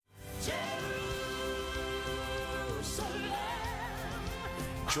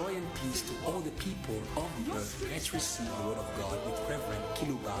Joy and peace to all the people of the earth. Let's receive the word of God with Reverend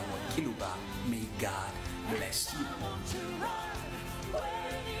Kiluba or Kiluba. May God bless you.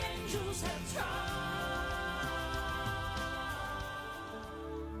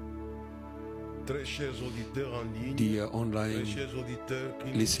 Dear online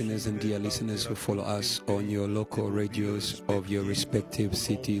listeners and dear listeners who follow us on your local radios of your respective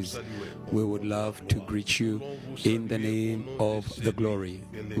cities, we would love to greet you in the name of the glory.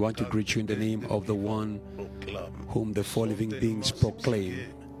 We want to greet you in the name of the one whom the four living beings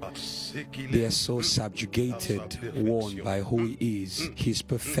proclaim. They are so subjugated, warned by who he is, his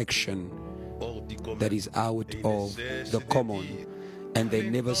perfection that is out of the common. And they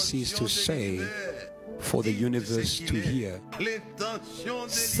never cease to say, for the universe to hear.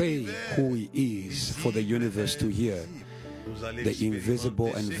 Say who he is for the universe to hear. The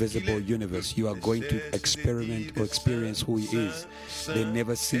invisible and visible universe. You are going to experiment or experience who he is. They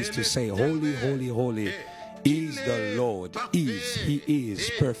never cease to say, holy, holy, holy is the Lord. He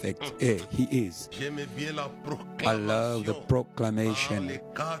is perfect. He is. I love the proclamation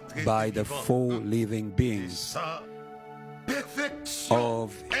by the four living beings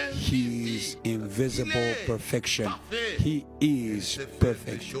of his invisible perfection. He is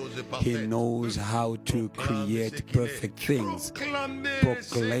perfect. He knows how to create perfect things.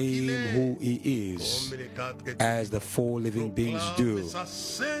 Proclaim who he is as the four living beings do.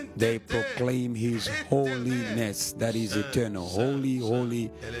 They proclaim his holiness that is eternal. Holy,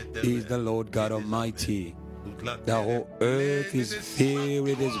 holy is the Lord God Almighty. The whole earth is filled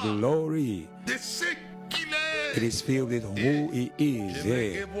with his glory. It is filled with who he is.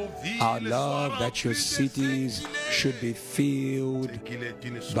 I love that your cities should be filled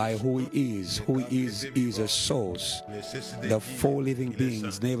by who he is. Who he is a source. The four living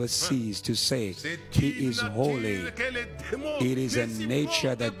beings never cease to say, he is holy. It is a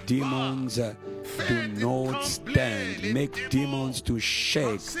nature that demons do not stand. Make demons to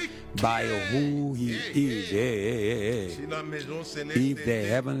shake by who he is. If the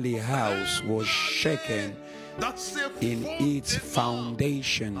heavenly house was shaken in its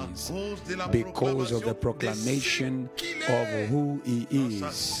foundations because of the proclamation of who he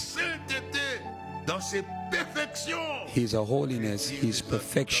is, his holiness, his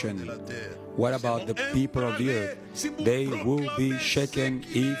perfection. What about the people of the earth? They will be shaken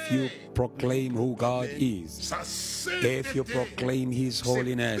if you proclaim who God is. If you proclaim his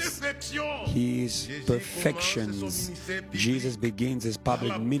holiness, his perfections. Jesus begins his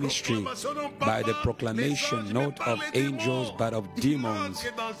public ministry by the proclamation not of angels but of demons,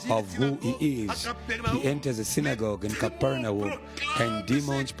 of who he is. He enters a synagogue in Capernaum and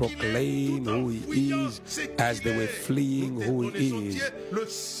demons proclaim who he is as they were fleeing who he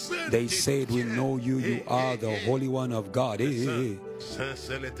is. They said, we know you, you are the Holy One of God.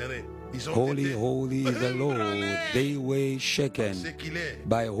 Holy, holy is the Lord. They were shaken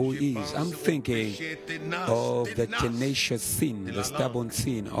by who he is. I'm thinking of the tenacious sin, the stubborn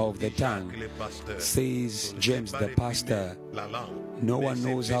sin of the tongue. Says James the pastor, no one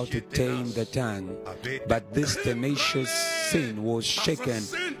knows how to tame the tongue, but this tenacious sin was shaken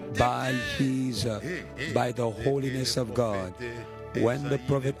by the holiness of God. When the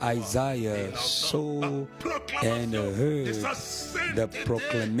prophet Isaiah saw and heard the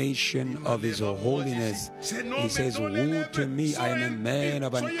proclamation of his holiness, he says, woe to me, I am a man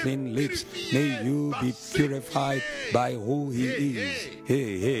of unclean lips. May you be purified by who he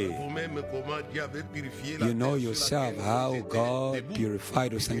is. You know yourself how God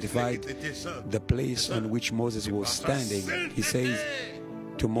purified or sanctified the place on which Moses was standing. He says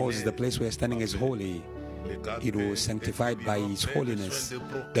to Moses, the place where you're standing is holy. It was sanctified by his holiness.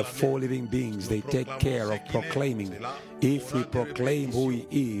 The four living beings, they take care of proclaiming. If we proclaim who he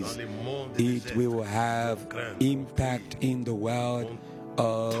is, it will have impact in the world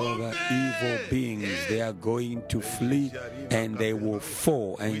of evil beings. They are going to flee and they will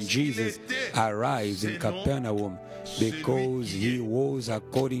fall. And Jesus arrives in Capernaum because he was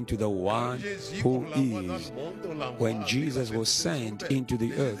according to the one who is. When Jesus was sent into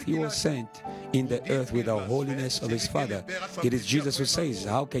the earth, he was sent in the earth with the holiness of his Father. It is Jesus who says,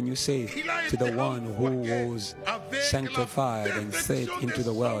 how can you say to the one who was sanctified and sent into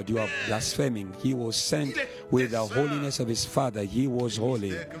the world, you are blaspheming? He was sent with the holiness of his Father. He was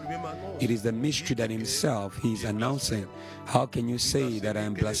holy. It is the mystery that himself he's announcing. How can you say that I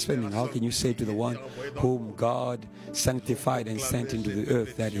am blaspheming? How can you say to the one whom God sanctified and sent into the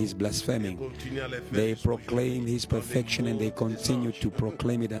earth that he's blaspheming? They proclaim his perfection, and they continue to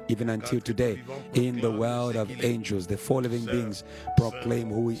proclaim it even until today. In the world of angels, the four living beings proclaim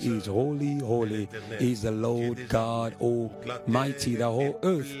who he is. Holy, holy is the Lord God Almighty. The whole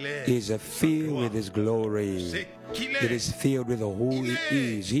earth is filled with his glory. It is filled with who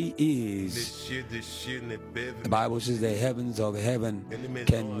he is. He is. The Bible says the heavens of heaven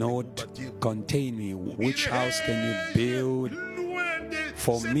cannot contain me. Which house can you build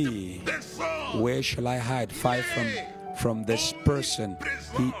for me? Where shall I hide? Far from this person.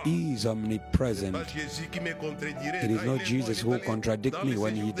 He is omnipresent. It is not Jesus who contradicted me.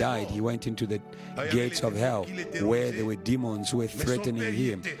 When he died, he went into the gates of hell where there were demons who were threatening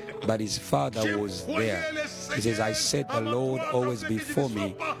him, but his Father was there. He says, I set the Lord always before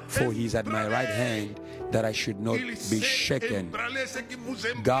me, for he is at my right hand, that I should not be shaken.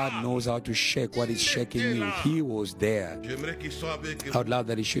 God knows how to shake what is shaking you. He was there. I would love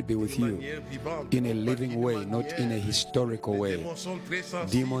that he should be with you in a living way, not in a historical way.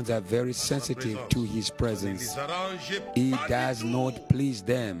 Demons are very sensitive to his presence. He does not please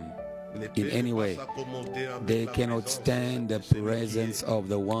them in any way. They cannot stand the presence of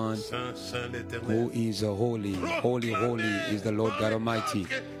the one who is holy. Holy, holy is the Lord God Almighty,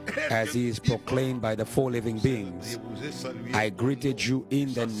 as he is proclaimed by the four living beings. I greeted you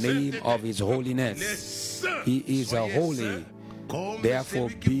in the name of his holiness. He is holy. Therefore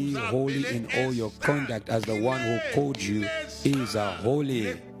be holy in all your conduct, as the one who called you is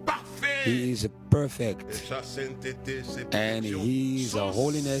holy. He is perfect, and his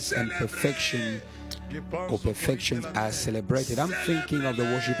holiness and perfection or perfections are celebrated. I'm thinking of the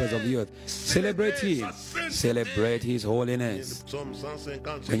worshippers of the earth. Celebrate him. Celebrate his holiness.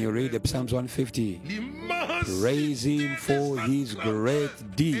 When you read the Psalms 150, praise him for his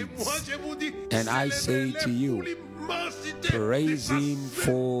great deeds. And I say to you, praise him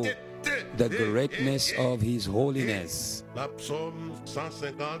for the greatness of his holiness.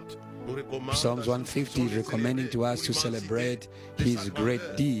 Psalms 150 is recommending to us to celebrate his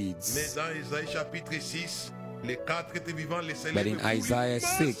great deeds. But in Isaiah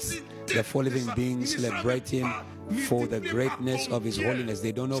 6, the four living beings celebrate him for the greatness of his holiness.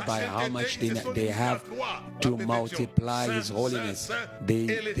 They don't know by how much they have to multiply his holiness.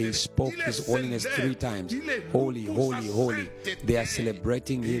 They spoke his holiness 3 times. Holy, holy, holy. They are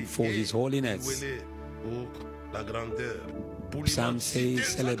celebrating him for his holiness. Some say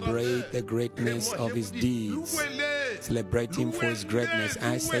celebrate the greatness of his deeds. Celebrate him for his greatness.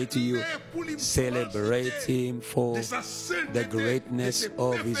 I say to you, celebrate him for the greatness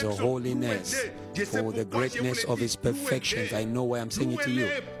of his holiness, for the greatness of his perfections. I know why I'm saying it to you.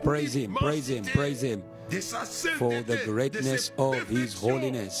 Praise him, praise him, praise him. For the greatness of his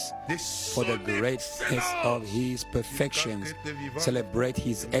holiness, for the greatness of his perfections. Celebrate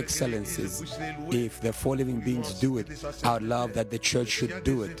his excellencies. If the four living beings do it, I would love that the church should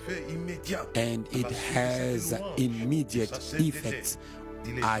do it. And it has immediate effects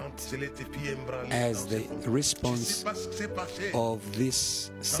as the response of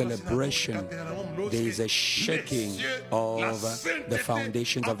this celebration. There is a shaking of the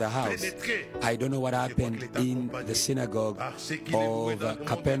foundations of the house. I don't know what happened in the synagogue of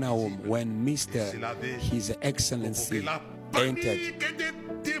Capernaum when His Excellency entered.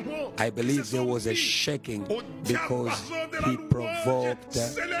 I believe there was a shaking because he provoked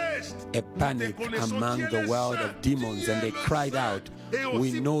a panic among the world of demons, and they cried out,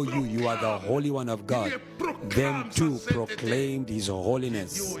 "We know you, you are the Holy One of God." Them too proclaimed his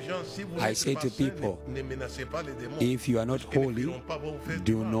holiness. I say to people, if you are not holy,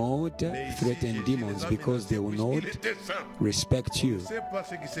 do not threaten demons, because they will not respect you.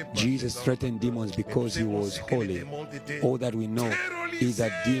 Jesus threatened demons because he was holy. All that we know is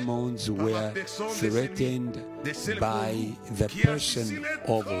that demons were threatened by the person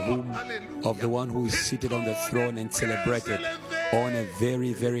of the one who is seated on the throne and celebrated on a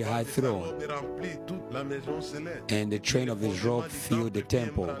very, very high throne. And the train of his robe filled the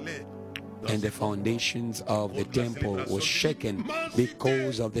temple, and the foundations of the temple was shaken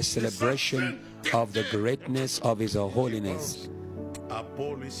because of the celebration of the greatness of his holiness.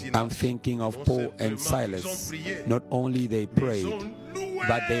 I'm thinking of Paul and Silas. Not only they prayed,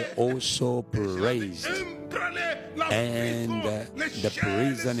 but they also praised. and the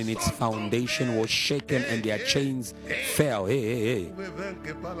prison in its foundation was shaken and their chains fell. Hey.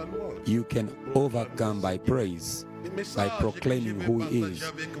 You can overcome by praise, by proclaiming who He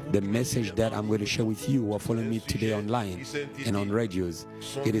is. The message that I'm going to share with you who are following me today online and on radios,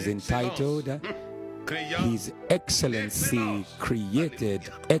 it is entitled His Excellency Created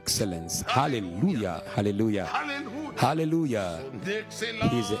Excellence. Hallelujah, hallelujah, hallelujah.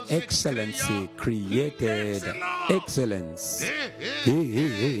 His Excellency Created Excellence.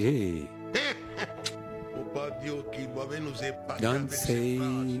 Hey. Don't say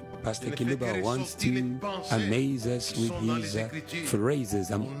Pastor Kiluba wants to amaze us with his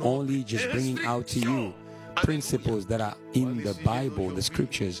phrases. I'm only just bringing out to you principles that are in the Bible, the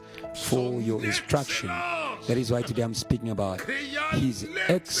scriptures, for your instruction. That is why today I'm speaking about His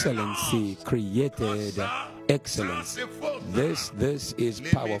Excellency Created Excellence. This is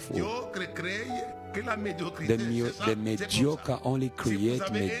powerful. The mediocre only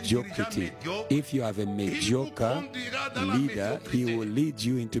create mediocrity. If you have a mediocre leader, he will lead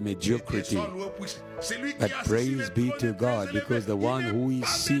you into mediocrity. But praise be to God, because the one who is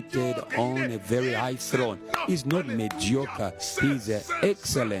seated on a very high throne is not mediocre. He is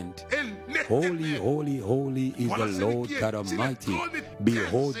excellent. Holy, holy, holy is the Lord God Almighty.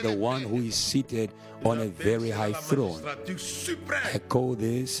 Behold the one who is seated on a very high throne. I call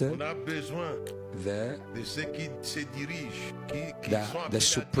this the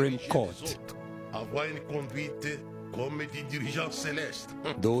Supreme Court.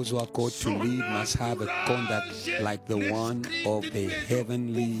 Those who are called to lead must have a conduct like the one of the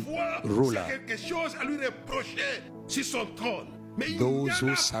heavenly ruler. Those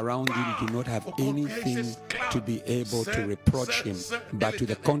who surround him do not have anything to be able to reproach him, but to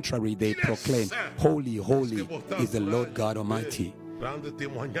the contrary, they proclaim, Holy, holy is the Lord God Almighty.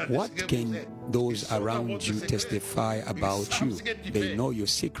 What can those around you testify about you? They know your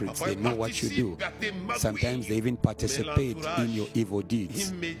secrets. They know what you do. Sometimes they even participate in your evil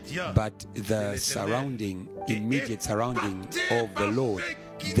deeds. But the immediate surrounding of the Lord,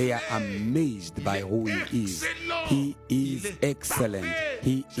 they are amazed by who He is. He is excellent.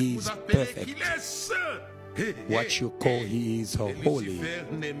 He is perfect. What you call He is holy.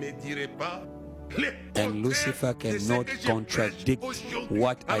 And Lucifer cannot contradict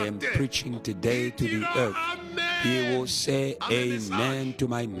what I am preaching today to the earth. He will say amen to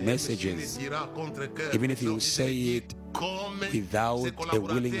my messages, even if he will say it without a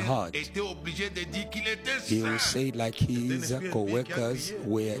willing heart. He will say it like his co-workers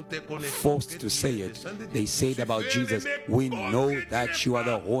were forced to say it. They said about Jesus, we know that you are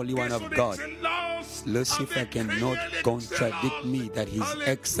the Holy One of God. Lucifer cannot contradict me that His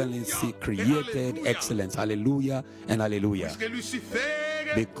Excellency created excellence. Hallelujah and hallelujah.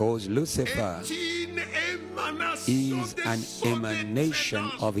 Because Lucifer is an emanation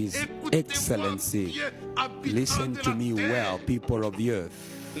of His Excellency. Listen to me well, people of the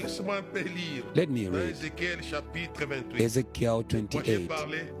earth. Let me read Ezekiel 28.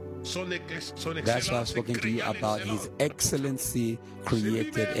 That's why I've spoken to you about His Excellency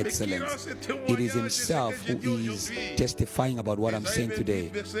created excellence. It is Himself who is testifying about what I'm saying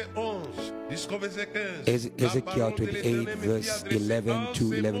today. Ezekiel 28 verse 11 to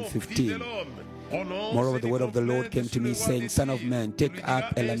 11:15. Moreover, the word of the Lord came to me, saying, Son of man, take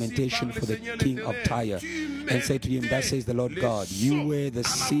up a lamentation for the king of Tyre, and say to him, Thus says the Lord God, you were the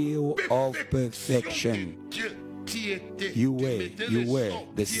seal of perfection. You were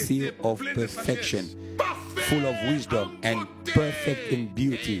the seal of perfection, full of wisdom and perfect in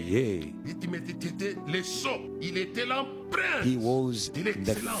beauty. He was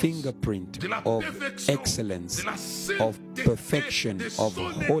the fingerprint of excellence, of perfection, of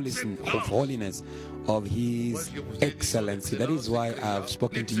holiness, of His excellency. That is why I've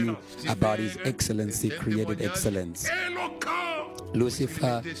spoken to you about His Excellency created excellence.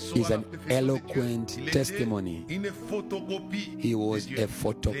 Lucifer is an eloquent testimony. He was a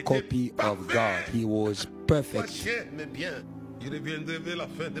photocopy of God. He was perfect.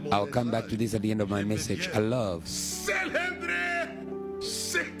 I'll come back to this at the end of my message. I love to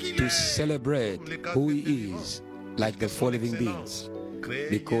celebrate who He is, like the four living beings,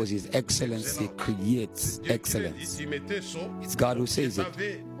 because His Excellency creates excellence. It's God who says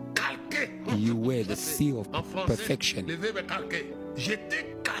it. You were the seal of perfection.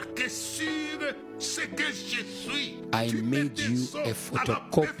 I made you a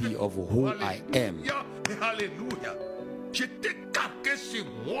photocopy of who I am.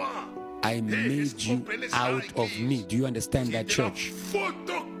 I made you out of me. Do you understand that, church?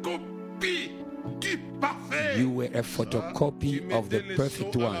 You were a photocopy of the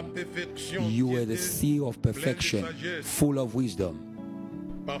perfect one. You were the seal of perfection, full of wisdom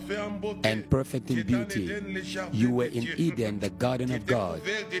and perfect in beauty. You were in Eden, the garden of God.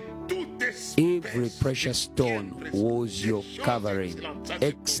 Every precious stone was your covering.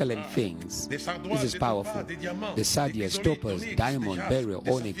 Excellent things. This is powerful. The sardius, topaz, diamond, beryl,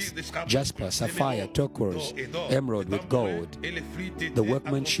 onyx, jasper, sapphire, turquoise, emerald with gold. The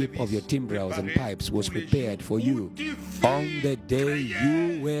workmanship of your timbrels and pipes was prepared for you on the day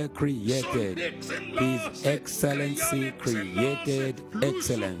you were created. His Excellency created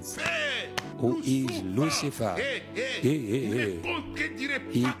excellence, who is Lucifer.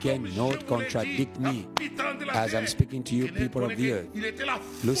 He cannot contradict me as I'm speaking to you, people of the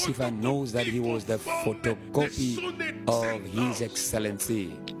earth. Lucifer knows that he was the photocopy of His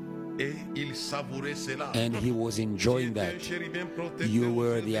Excellency, and he was enjoying that. You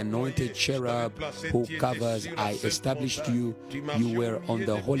were the anointed cherub who covers. I established you. You were on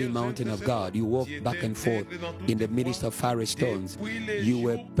the holy mountain of God. You walked back and forth in the midst of fiery stones. You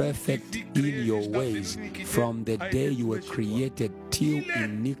were perfect in your ways from the day you were created till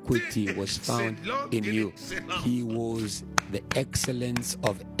iniquity was found in you. He was the excellence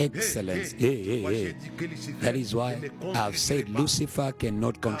of excellence. That is why I've said Lucifer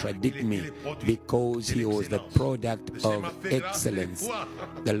cannot contradict me, because he was the product of excellence.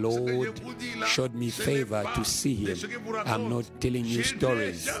 The Lord showed me favor to see him. I'm not telling you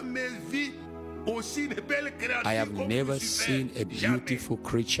stories. I have never seen a beautiful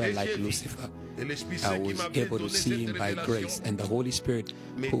creature like Lucifer. I was able to see him by grace, and the Holy Spirit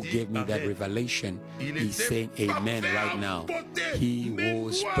who gave me that revelation is saying amen right now. He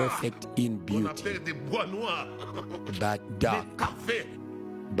was perfect in beauty, but dark,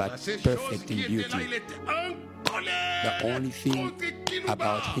 but perfect in beauty. The only thing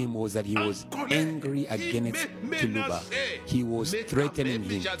about him was that he was angry against Tuluba. He was threatening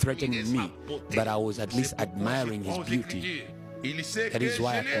me, but I was at least admiring his beauty. That is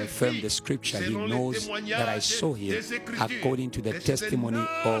why I confirm the scripture. He knows that I saw him according to the testimony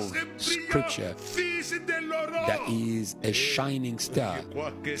of scripture. That is a shining star,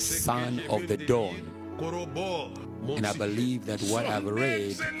 son of the dawn. And I believe that what I've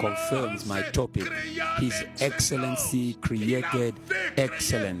read confirms my topic. His Excellency created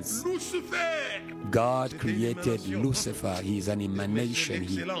excellence. God created Lucifer. He is an emanation.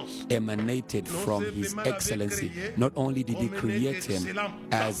 He emanated from His Excellency. Not only did He create him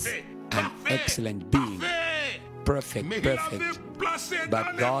as an excellent being, perfect,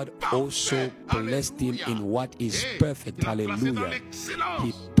 but God also placed him in what is perfect. Hallelujah.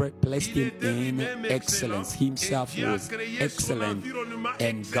 He placed him in excellence. Himself was excellent,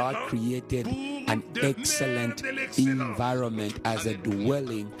 and God created an excellent environment as a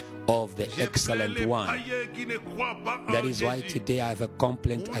dwelling of the excellent one. That is why today I have a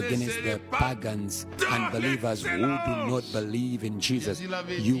complaint against the pagans and believers who do not believe in Jesus.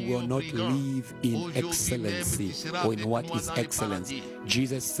 You will not live in excellency or in what is excellence.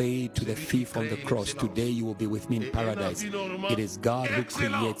 Jesus said to the thief on the cross, today you will be with me in paradise. It is God who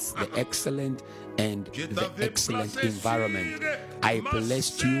creates the excellent and the excellent environment. I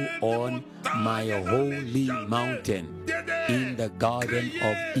placed you on my holy mountain in the Garden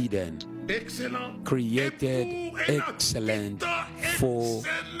of Eden, created excellent for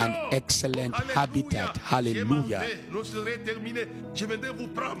an excellent habitat. Hallelujah.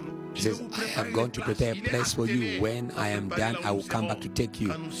 He says, I have gone to prepare a place for you. When I am done, I will come back to take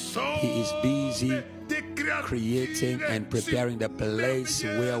you. He is busy creating and preparing the place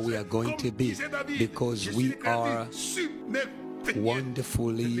where we are going to be, because we are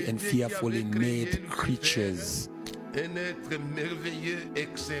wonderfully and fearfully made creatures. The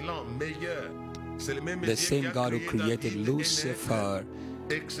same God who created Lucifer,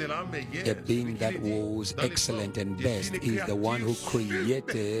 a being that was excellent and best, is the one who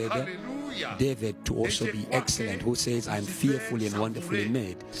created David to also be excellent, who says, I'm fearfully and wonderfully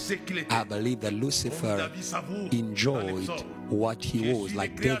made. I believe that Lucifer enjoyed what he was,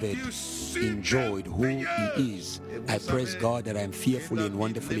 like David enjoyed who he is. I praise God that I'm fearfully and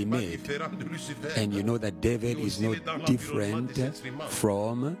wonderfully made. And you know that David is not different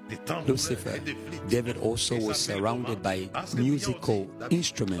from Lucifer. David also was surrounded by musical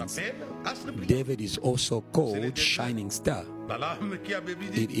instruments. David is also called Shining Star.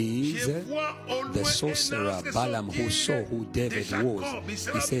 It is the sorcerer Balaam who saw who David was.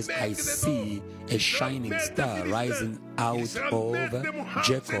 He says, I see a shining star rising out of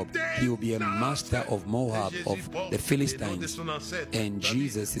Jacob. He will be a master of Moab, of the Philistines. And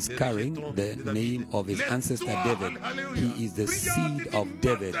Jesus is carrying the name of his ancestor David. He is the seed of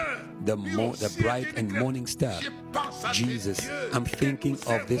David, the bright and morning star. Jesus, I'm thinking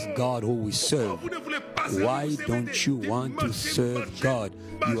of this God who we serve. Why don't you want to serve God?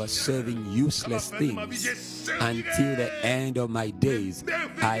 You are serving useless things. Until the end of my days,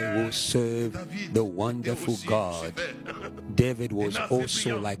 I will serve the wonderful God. David was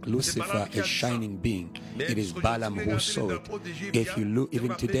also like Lucifer, a shining being. It is Balaam who saw it. If you look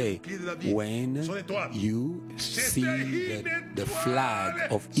even today, when you see the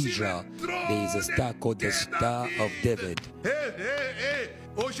flag of Israel, there is a star called the Star of David.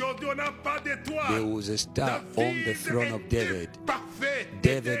 There was a star on the throne of David.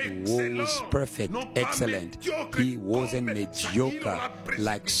 David was perfect, excellent. He wasn't mediocre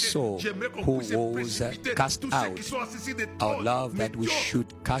like Saul, who was cast out. I would love that we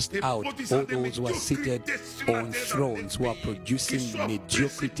should cast out all those who are seated on thrones, who are producing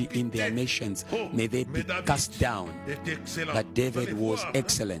mediocrity in their nations. May they be cast down. But David was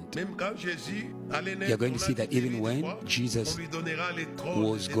excellent. You're going to see that even when Jesus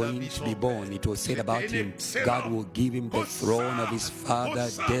was going to be born, it was said about him, God will give him the throne of his father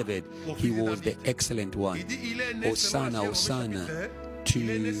David. He was the excellent one. Hosanna, Hosanna to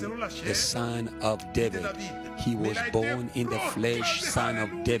the Son of David. He was born in the flesh, Son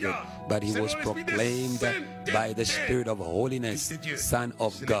of David, but he was proclaimed by the Spirit of holiness, Son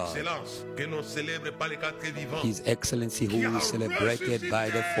of God. His Excellency, who is celebrated by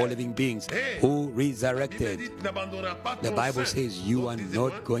the four living beings, who resurrected. The Bible says you are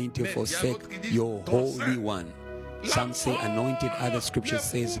not going to forsake your Holy One. Some say anointed, other scripture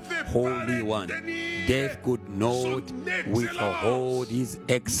says Holy One. Death could not withhold his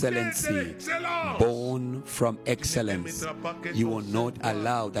excellency, born from excellence. You will not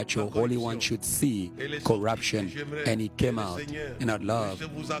allow that your Holy One should see corruption. And he came out. And I'd love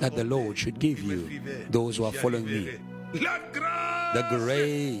that the Lord should give you, those who are following me, the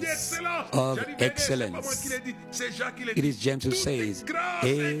grace of excellence. It is James who says,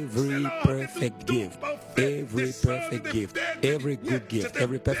 every perfect gift, every perfect gift, every good gift,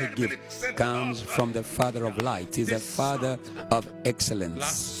 every perfect gift comes from the Father of lights. He's the Father of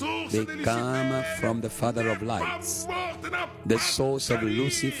excellence. They come from the Father of lights. The source of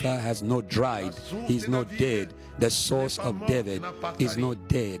Lucifer has not dried. He's not dead. The source of David is not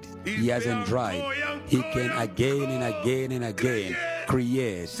dead. He hasn't dried. He can again and again and again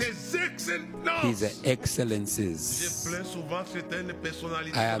create his excellences.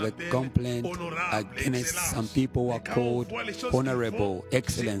 I have a complaint against some people who are called honorable,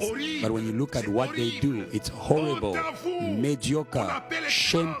 excellence, but when you look at what they do, it's horrible, mediocre.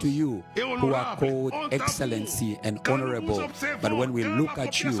 Shame to you who are called excellency and honorable. But when we look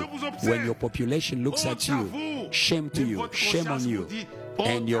at you, when your population looks at you, shame to you, shame on you.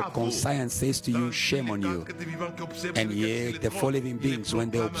 And your conscience says to you, shame on you. And yet the four living beings,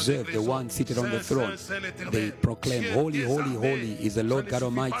 when they observe the one seated on the throne, they proclaim, holy, holy, holy is the Lord God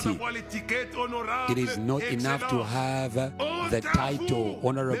Almighty. It is not enough to have the title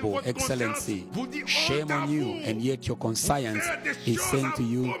honorable, excellency. Shame on you. And yet your conscience is saying to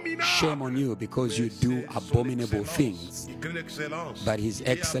you, shame on you, because you do abominable things. But his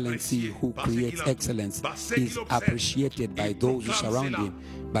excellency, who creates excellence, is appreciated by those who surround him,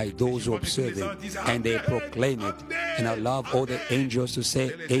 by those who observe him, and they proclaim it. And I love all the angels to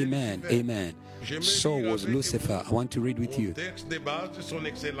say amen, amen. So was Lucifer. I want to read with you.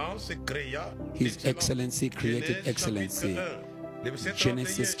 His excellency created excellency.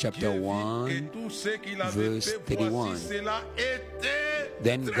 Genesis chapter 1 verse 31.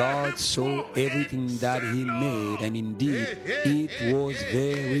 Then God saw everything that he made, and indeed it was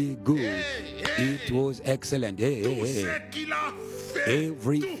very good. It was excellent.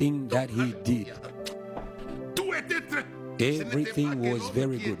 Everything that he did, everything was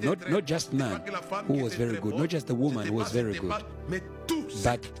very good. Not just man who was very good, not just the woman who was very good,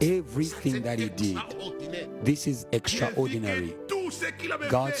 but everything that he did. This is extraordinary.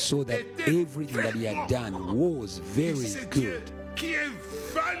 God saw that everything that he had done was very good.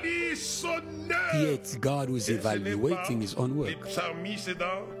 Yet God was evaluating his own work.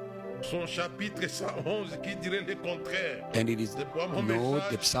 And it is not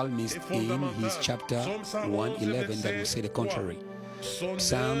the psalmist in his chapter 111 that will say the contrary.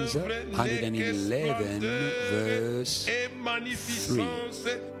 Psalms 111 verse 3.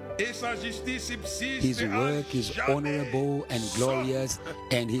 His work is honorable and glorious,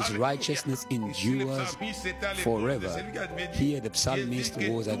 and his righteousness endures forever. Here the psalmist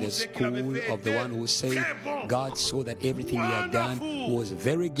was at the school of the one who said, God saw that everything he had done was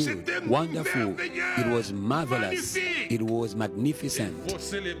very good, wonderful, it was marvelous, it was magnificent.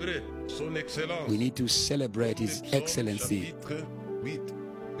 We need to celebrate his excellency.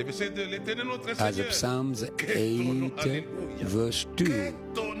 As of Psalms 8, verse 2.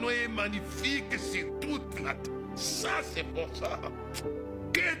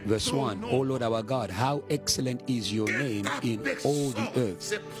 Verse 1, O Lord our God, how excellent is your name in all the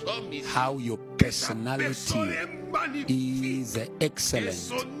earth. How your personality is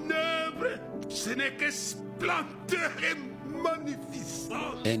excellent.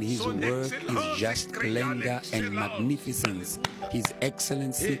 And his work is just splendor and magnificence. His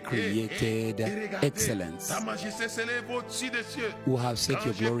excellency created excellence. Who have set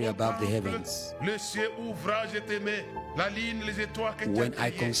your glory above the heavens. When I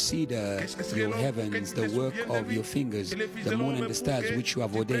consider your heavens, the work of your fingers, the moon and the stars which you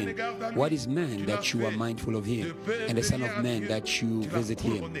have ordained, what is man that you are mindful of him, and the son of man that you visit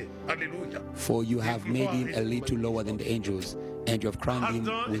him? For you have made him a little lower than the angels, and you have crowned him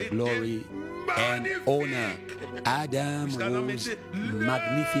with glory and honor. Adam was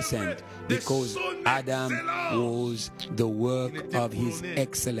magnificent because Adam was the work of his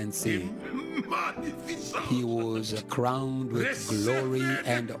excellency. He was crowned with glory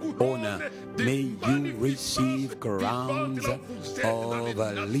and honor. May you receive crowns of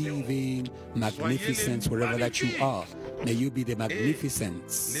living magnificence wherever that you are. May you be the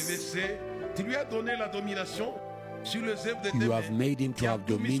magnificence. You have made him to have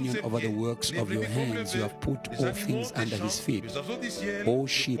dominion over the works of your hands. You have put all things under his feet. All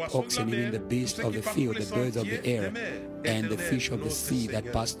sheep, oxen, even the beasts of the field, the birds of the air, and the fish of the sea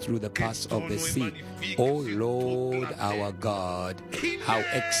that pass through the paths of the sea. O Lord our God, how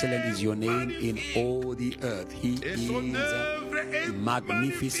excellent is your name in all the earth. He is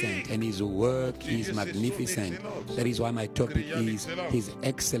magnificent, and his work is magnificent. That is why my topic is his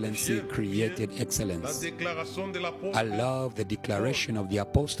excellency created excellence. I love the declaration of the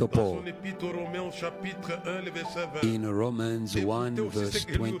Apostle Paul in Romans 1 verse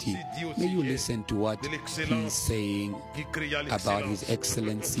 20. May you listen to what he's saying about his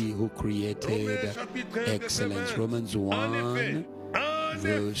excellency who created excellence. Romans 1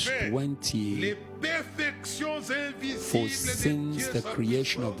 verse 20. For since the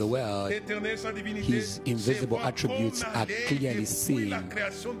creation of the world, his invisible attributes are clearly seen,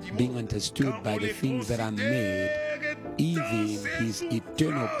 being understood by the things that are made, even his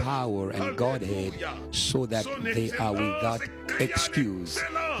eternal power and Godhead, so that they are without excuse.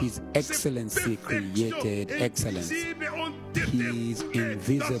 His excellency created excellence. His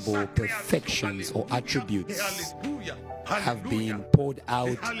invisible perfections or attributes have been poured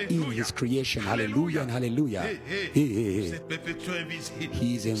out in his creation. Hallelujah and hallelujah. His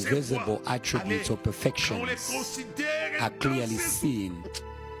invisible attributes or perfections are clearly seen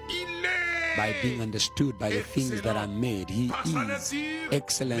by being understood by the things that are made. He is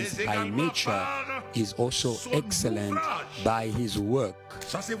excellent by nature, is also excellent by his work.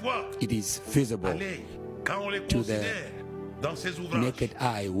 It is visible to the naked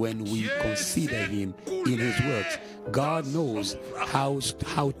eye when we consider him in his works. God knows how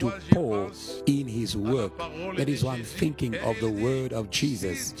to pour in his work. That is why I'm thinking of the word of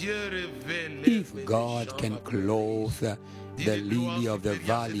Jesus. If God can clothe the lily of the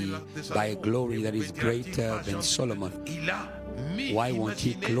valley by a glory that is greater than Solomon, why won't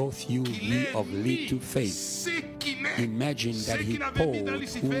he clothe you, ye of little faith? Imagine that he poured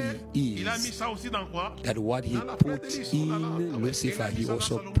who he is, that what he put in Lucifer, he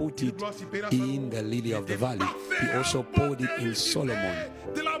also put it in the lily of the valley. He also poured it in Solomon.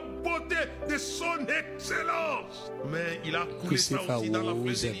 Lucifer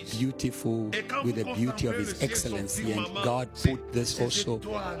was beautiful with the beauty of his excellency, and God put this also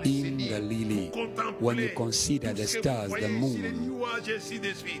in the lily. When you consider the stars, the moon,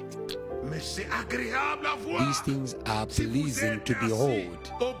 these things are pleasing to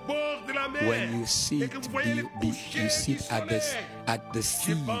behold. When you sit, you sit at the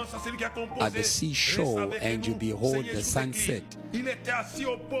sea, at the seashore, and you behold the sunset.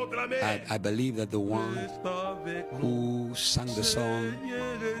 I believe that the one who sang the song,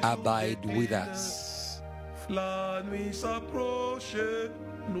 "Abide with us,"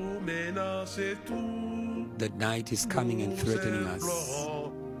 the night is coming and threatening us.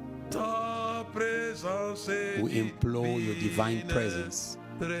 We implore your divine presence.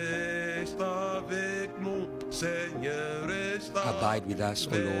 Abide with us,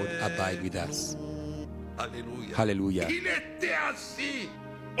 O Lord, abide with us. Hallelujah.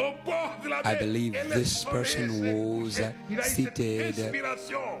 I believe this person was seated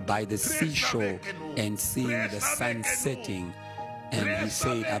by the seashore and seeing the sun setting. And he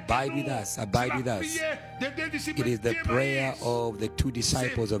said, abide with us, abide with us. It is the prayer of the two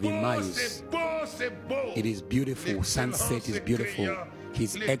disciples of Emmaus. It is beautiful. Sunset is beautiful.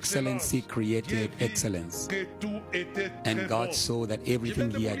 His Excellency created excellence. And God saw that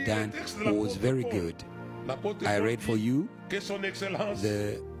everything he had done was very good. I read for you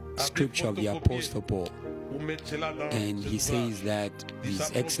the scripture of the Apostle Paul. And he says that His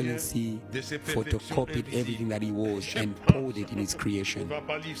Excellency photocopied everything that he was and poured it in his creation.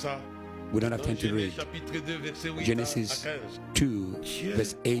 We don't have time to read. Genesis 2,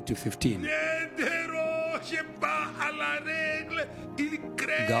 verse 8 to 15.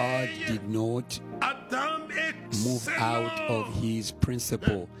 God did not move out of his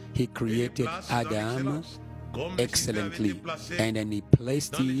principle. He created Adam excellently, and then he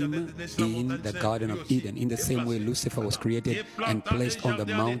placed him in the Garden of Eden. In the same way Lucifer was created and placed on the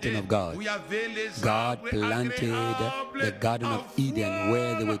mountain of God. God planted the Garden of Eden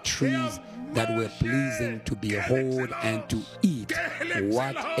where there were trees that were pleasing to behold and to eat.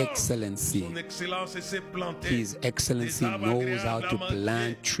 What excellency! His Excellency knows how to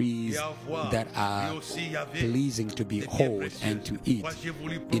plant trees that are pleasing to behold and to eat.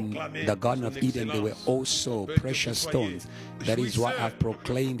 In the Garden of Eden there were also precious stones. That is why I've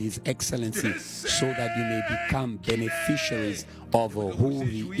proclaimed His Excellency, so that you may become beneficiaries of who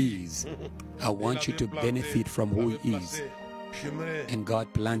He is. I want you to benefit from who He is. And God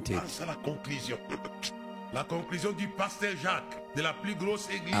planted. I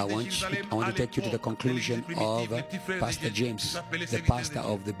want to take you to the conclusion of Pastor James, the pastor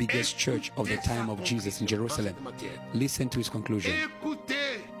of the biggest church of the time of Jesus in Jerusalem. Listen to his conclusion.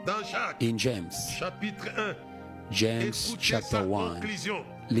 In James chapter 1,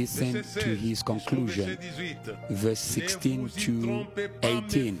 listen to his conclusion, verse 16 to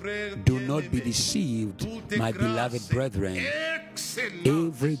 18. Do not be deceived, my beloved brethren.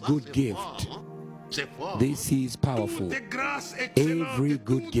 Every good gift, this is powerful. Every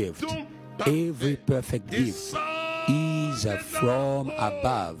good gift, every perfect gift is from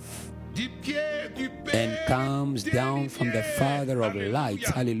above and comes down from the Father of lights,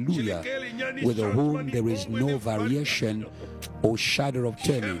 hallelujah, with whom there is no variation or shadow of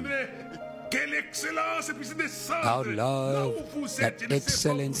turning. Our love that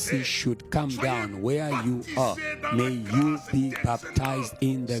excellency should come down where you are. May you be baptized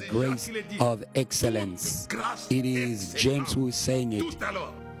in the grace of excellence. It is James who is saying it.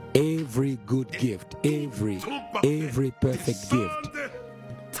 Every good gift, every perfect gift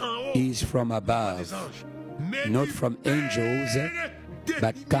is from above, not from angels,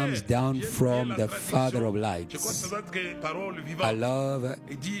 but comes down from the Father of lights. I love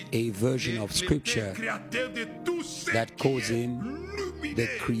a version of scripture that calls him the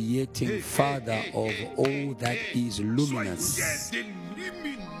creating Father of all that is luminous.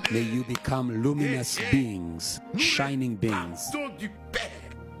 May you become luminous beings, shining beings.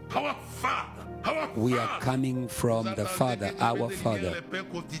 We are coming from the Father, our Father.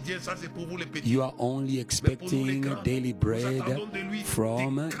 You are only expecting daily bread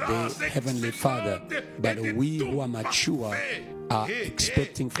from the Heavenly Father, but we who are mature are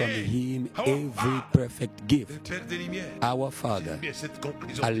expecting from Him every perfect gift. Our Father.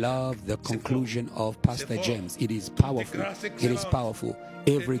 I love the conclusion of Pastor James. It is powerful. It is powerful.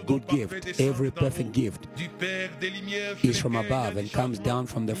 Every good gift, every perfect gift is from above and comes down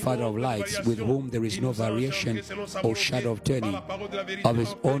from the Father of lights, with whom there is no variation or shadow of turning. Of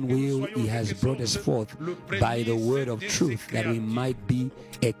His own will He has brought us forth by the word of truth, that we might be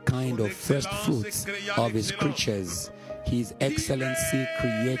a kind of first fruits of His creatures. His Excellency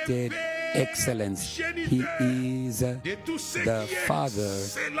created excellence. He is the Father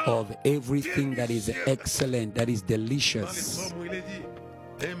of everything that is excellent, that is delicious.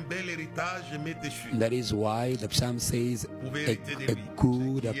 That is why the psalm says a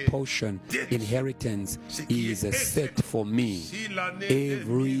good portion, inheritance is set for me.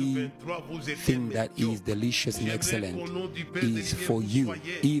 Everything that is delicious and excellent is for you.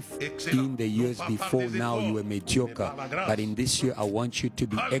 If in the years before now you were mediocre, but in this year I want you to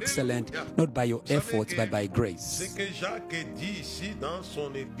be excellent, not by your efforts but by grace.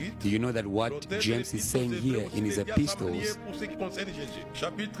 Do you know that what James is saying here in his epistles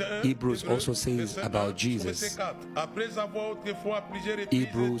Hebrews also says about Jesus.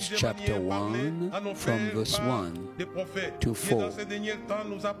 Hebrews chapter 1 from verse 1 to 4.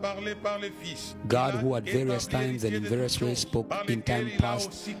 God, who at various times and in various ways spoke in time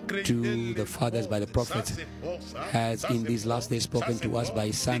past to the fathers by the prophets, has in these last days spoken to us by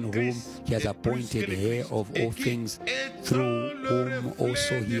His Son, whom He has appointed heir of all things, through whom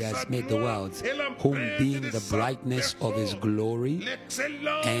also He has made the worlds, whom being the brightness of His glory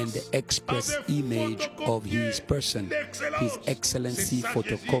and the express image of His person, His excellency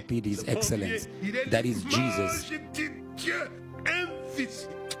photocopied His excellence. That is Jesus,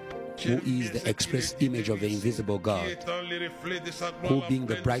 who is the express image of the invisible God, who being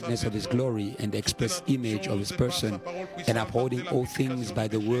the brightness of His glory and the express image of His person, and upholding all things by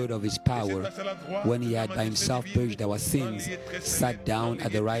the word of His power, when He had by Himself purged our sins, sat down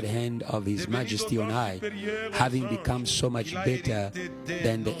at the right hand of His majesty on high. Having become so much better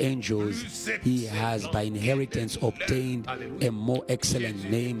than the angels, He has by inheritance obtained a more excellent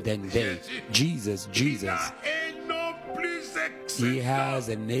name than they. Jesus, Jesus. He has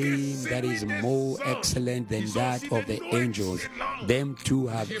a name that is more excellent than that of the angels. Them too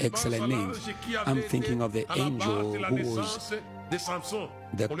have excellent names. I'm thinking of the angel who was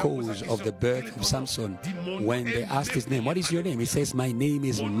the cause of the birth of Samson. When they asked his name, what is your name? He says, my name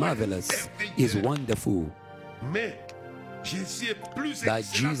is marvelous, is wonderful. That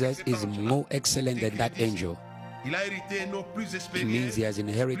Jesus is more excellent than that angel. It means he has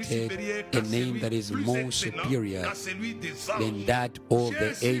inherited a name that is more superior than that of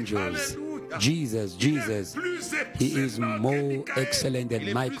the angels. Jesus, Jesus, He is more excellent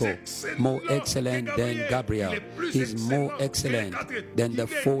than Michael, more excellent than Gabriel. He is more excellent than the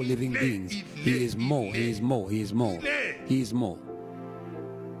four living beings. He is more, He is more, He is more, He is more.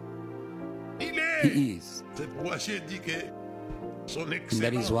 He is. And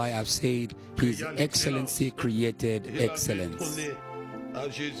that is why I've said His excellency created excellence.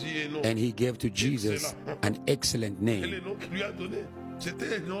 And He gave to Jesus an excellent name.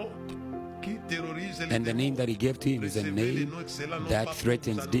 And the name that He gave to Him is a name that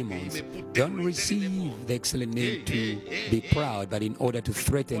threatens demons. Don't receive the excellent name to be proud, but in order to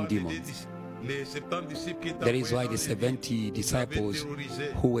threaten demons. That is why the 70 disciples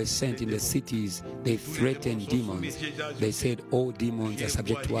who were sent in the cities, they threatened demons. They said, all demons are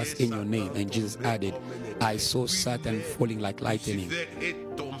subject to us in your name. And Jesus added, I saw Satan falling like lightning.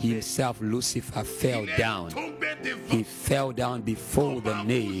 Himself, Lucifer, fell down. He fell down before the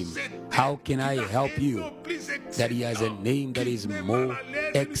name. How can I help you? That He has a name that is more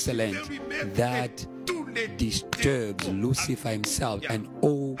excellent, that disturbs Lucifer himself and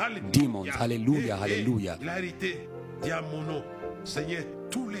all demons. Hallelujah, hallelujah.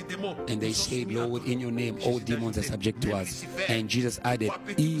 And they said, Lord, in your name all demons are subject to us. And Jesus added,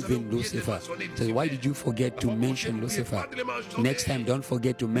 even Lucifer. So why did you forget to mention Lucifer? Next time, don't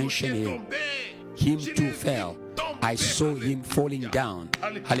forget to mention him. Him too fell. I saw him falling down.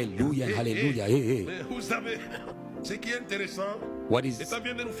 Hallelujah, hallelujah. Hey, hey. What is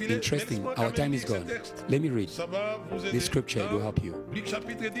interesting, our time is gone. Let me read this scripture, it will help you.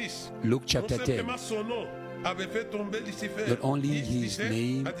 Luke chapter 10. Not only his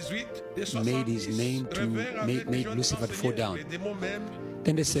name made Lucifer to fall down.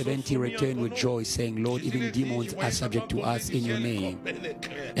 Then the 70 returned with joy, saying, Lord, even demons are subject to us in your name.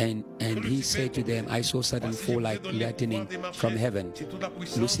 And he said to them, I saw Satan fall like lightning from heaven.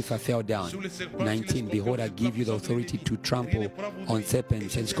 Lucifer fell down. 19, behold, I give you the authority to trample on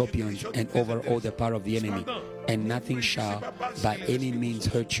serpents and scorpions and over all the power of the enemy, and nothing shall by any means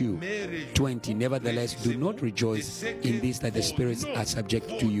hurt you. 20, nevertheless, do not rejoice in this that the spirits are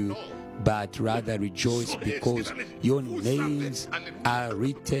subject to you, but rather rejoice because your names are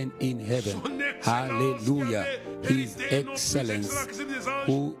written in heaven. Hallelujah. His excellence,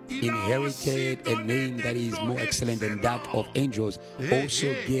 who inherited a name that is more excellent than that of angels,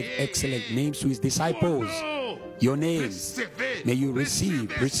 also gave excellent names to his disciples. Your names, may you receive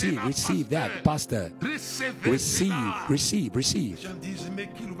that, Pastor. Receive.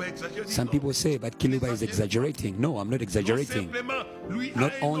 Some people say, but Kiluba is exaggerating. No, I'm not exaggerating.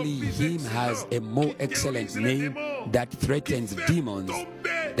 Not only him has a more excellent name that threatens demons,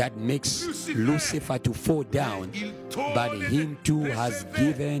 that makes Lucifer to fall down, but him too has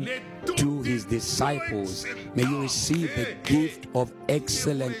given to his disciples. May you receive the gift of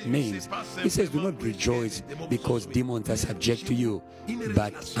excellent names. He says, do not rejoice because demons are subject to you,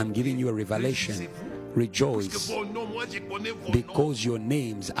 but I'm giving you a revelation. Rejoice because your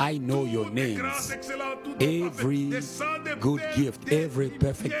names, I know your names. Every good gift, every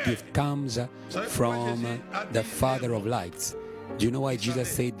perfect gift comes from the Father of lights. Do you know why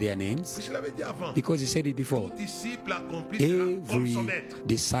Jesus said their names? Because he said it before. Every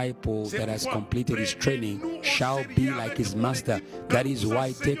disciple that has completed his training shall be like his master. That is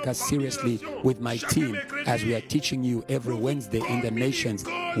why take us seriously with my team as we are teaching you every Wednesday in the nations.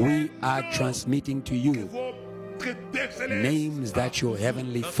 We are transmitting to you names that your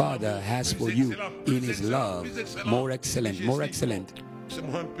heavenly Father has for you in his love. More excellent, more excellent.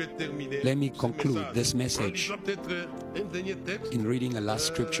 Let me conclude this message in reading a last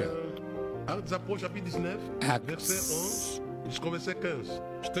scripture.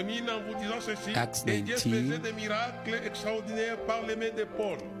 Acts 19.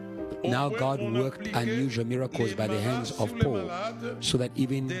 Now God worked unusual miracles by the hands of Paul, so that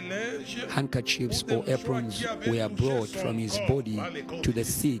even handkerchiefs or aprons were brought from his body to the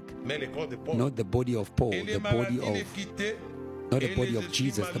sick. Not the body of Paul, not the body of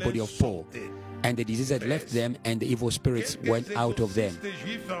Jesus, the body of Paul. And the disease had left them, and the evil spirits went out of them.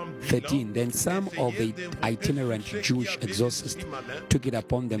 13. Then some of the itinerant Jewish exorcists took it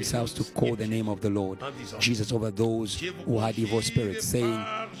upon themselves to call the name of the Lord Jesus over those who had evil spirits, saying,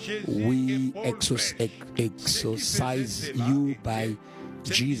 we exorcise you by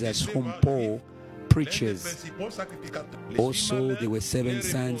Jesus whom Paul preaches. Also there were 7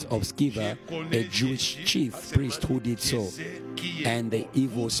 sons of Sceva, a Jewish chief priest, who did so. And the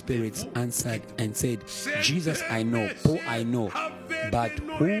evil spirits answered and said, Jesus I know, Paul I know, but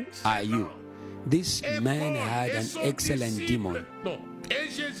who are you? This man had an excellent demon,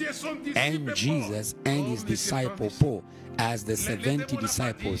 and Jesus and his disciple Paul as the 70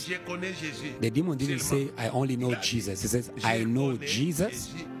 disciples. The demon didn't say, I only know Jesus. He says, I know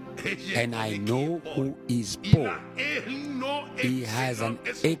Jesus, and I know who is Paul. He has an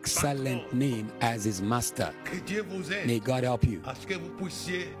excellent name as his master. May God help you,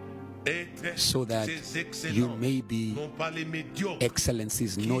 so that you may be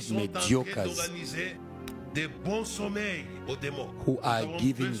excellencies, not mediocres, who are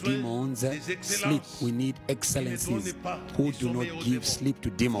giving demons sleep. We need excellencies who do not give sleep to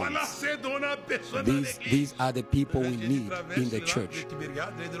demons. These are the people we need in the church.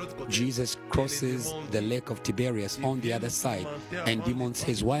 Jesus crosses the lake of Tiberias on the other side, and demon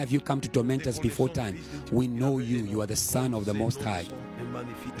says, why have you come to torment us before time? We know you. You are the Son of the Most High.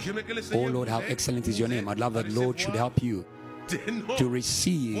 Oh Lord, how excellent is your name. I'd love that Lord should help you to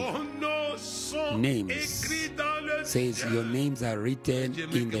receive names. Says your names are written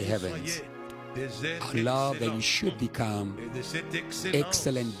in the heavens. I love that you should become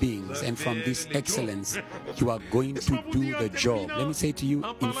excellent beings, and from this excellence you are going to do the job. Let me say to you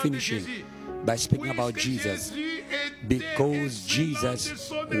in finishing by speaking about Jesus, because Jesus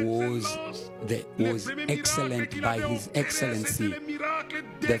was excellent by his excellency.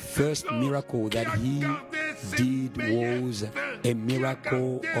 The first miracle that he did was a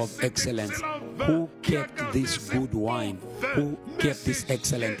miracle of excellence. Who kept this good wine? Who kept this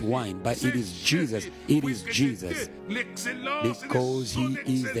excellent wine? But it is Jesus. It is Jesus, because he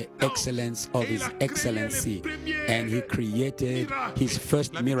is the excellence of his excellency, and he created his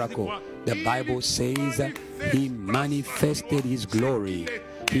first miracle. The Bible says he manifested his glory.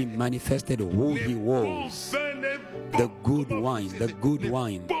 He manifested who he was. The good wine, the good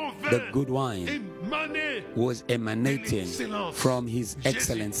wine, the good wine was emanating from his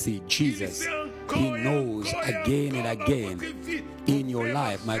excellency, Jesus. He knows again and again in your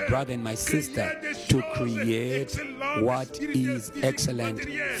life, my brother and my sister, to create what is excellent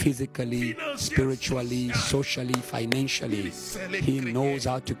physically, spiritually, socially, financially. He knows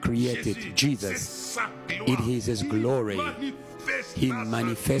how to create it. Jesus, it is his glory. He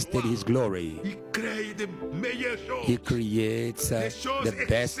manifested his glory. He creates the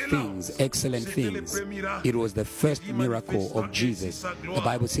best things, excellent things. It was the first miracle of Jesus. The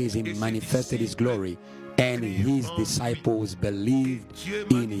Bible says he manifested his glory, and his disciples believed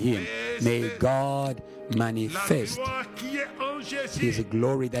in him. May God manifest his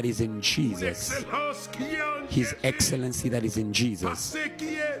glory that is in Jesus, his excellency that is in Jesus,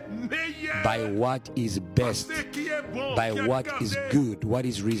 by what is best, by what is good, what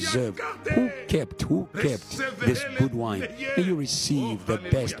is reserved. Who kept this good wine? May you receive the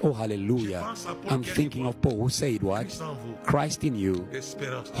best. Oh, hallelujah. I'm thinking of Paul, who said what? Christ in you,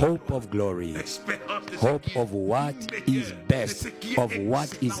 hope of glory, hope of what is best, of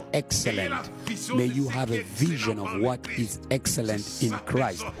what is excellent. May you have a vision of what is excellent in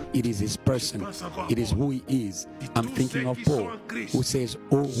Christ. It is his person. It is who he is. I'm thinking of Paul, who says,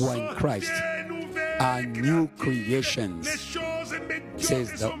 all who are in Christ are new creations.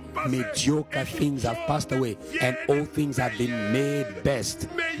 says the mediocre things have passed away and all things have been made best.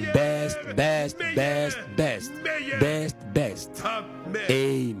 Best, best, best, best, best, best.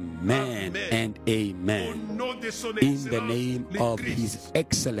 Amen and amen. In the name of His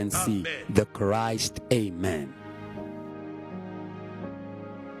Excellency, the Christ. Amen.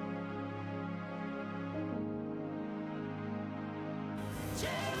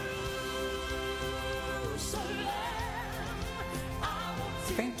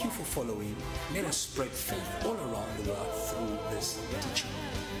 Thank you for following. Let us spread faith all around the world through this teaching.